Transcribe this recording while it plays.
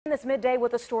This midday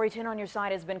with a story 10 on your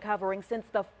side has been covering since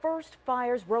the first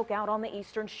fires broke out on the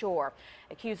eastern shore.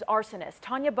 Accused arsonist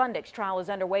Tonya Bundick's trial is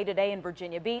underway today in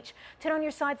Virginia Beach. 10 on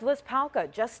your side's Liz Palka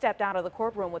just stepped out of the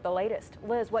courtroom with the latest.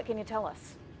 Liz, what can you tell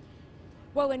us?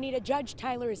 Well, Anita, Judge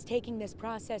Tyler is taking this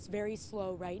process very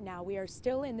slow right now. We are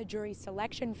still in the jury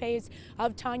selection phase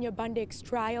of Tonya Bundick's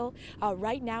trial.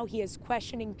 Right now, he is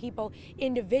questioning people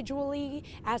individually,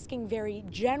 asking very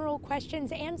general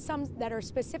questions and some that are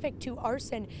specific to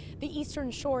arson, the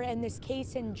Eastern Shore, and this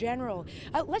case in general.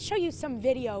 Let's show you some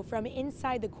video from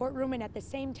inside the courtroom, and at the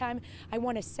same time, I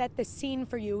want to set the scene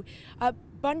for you.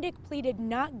 Bundick pleaded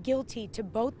not guilty to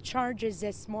both charges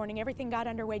this morning. Everything got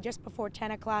underway just before 10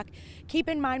 o'clock. Keep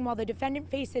in mind, while the defendant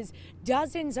faces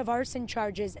dozens of arson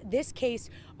charges, this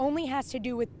case only has to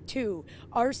do with two: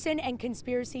 arson and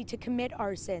conspiracy to commit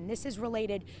arson. This is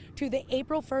related to the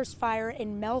April 1st fire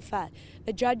in Melfa.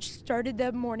 The judge started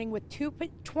the morning with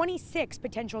 26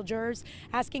 potential jurors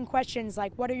asking questions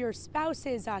like, what are your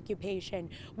spouse's occupation?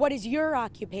 What is your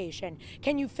occupation?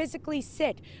 Can you physically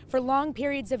sit for long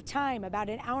periods of time, about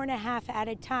an hour and a half at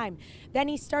a time? Then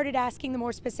he started asking the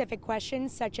more specific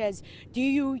questions, such as, do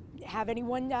you have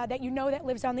anyone that you know that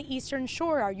lives on the Eastern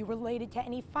Shore? Are you related to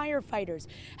any firefighters?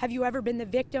 Have you ever been the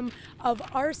victim of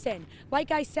arson?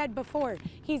 Like I said before,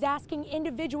 he's asking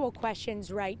individual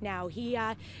questions right now. He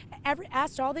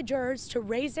asked all the jurors to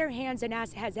raise their hands and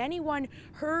ask, has anyone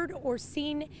heard or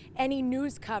seen any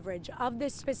news coverage of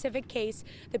this specific case?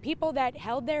 The people that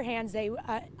held their hands they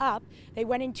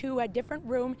went into a different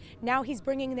room. Now he's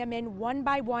bringing them in one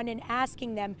by one and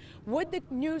asking them, would the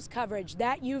news coverage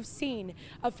that you've seen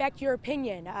affect your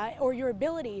opinion or your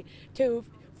ability to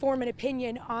form an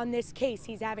opinion on this case?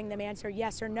 He's having them answer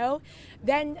yes or no.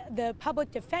 Then the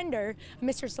public defender,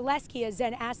 Mr. Selesky, is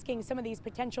then asking some of these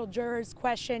potential jurors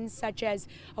questions such as,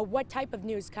 what type of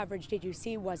news coverage did you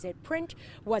see? Was it print?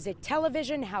 Was it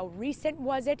television? How recent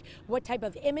was it? What type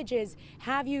of images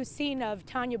have you seen of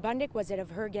Tonya Bundick? Was it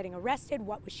of her getting arrested?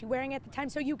 What was she wearing at the time?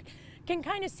 So you can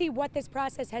kind of see what this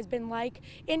process has been like.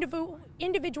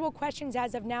 Individual questions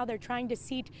as of now. They're trying to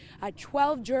seat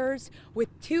 12 jurors with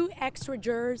 2 extra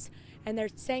jurors, and they're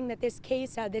saying that this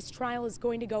case, this trial is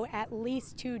going to go at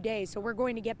least 2 days. So we're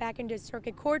going to get back into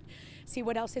circuit court, see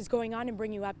what else is going on, and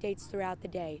bring you updates throughout the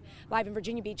day. Live in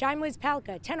Virginia Beach, I'm Liz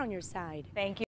Palka, 10 on your side. Thank you.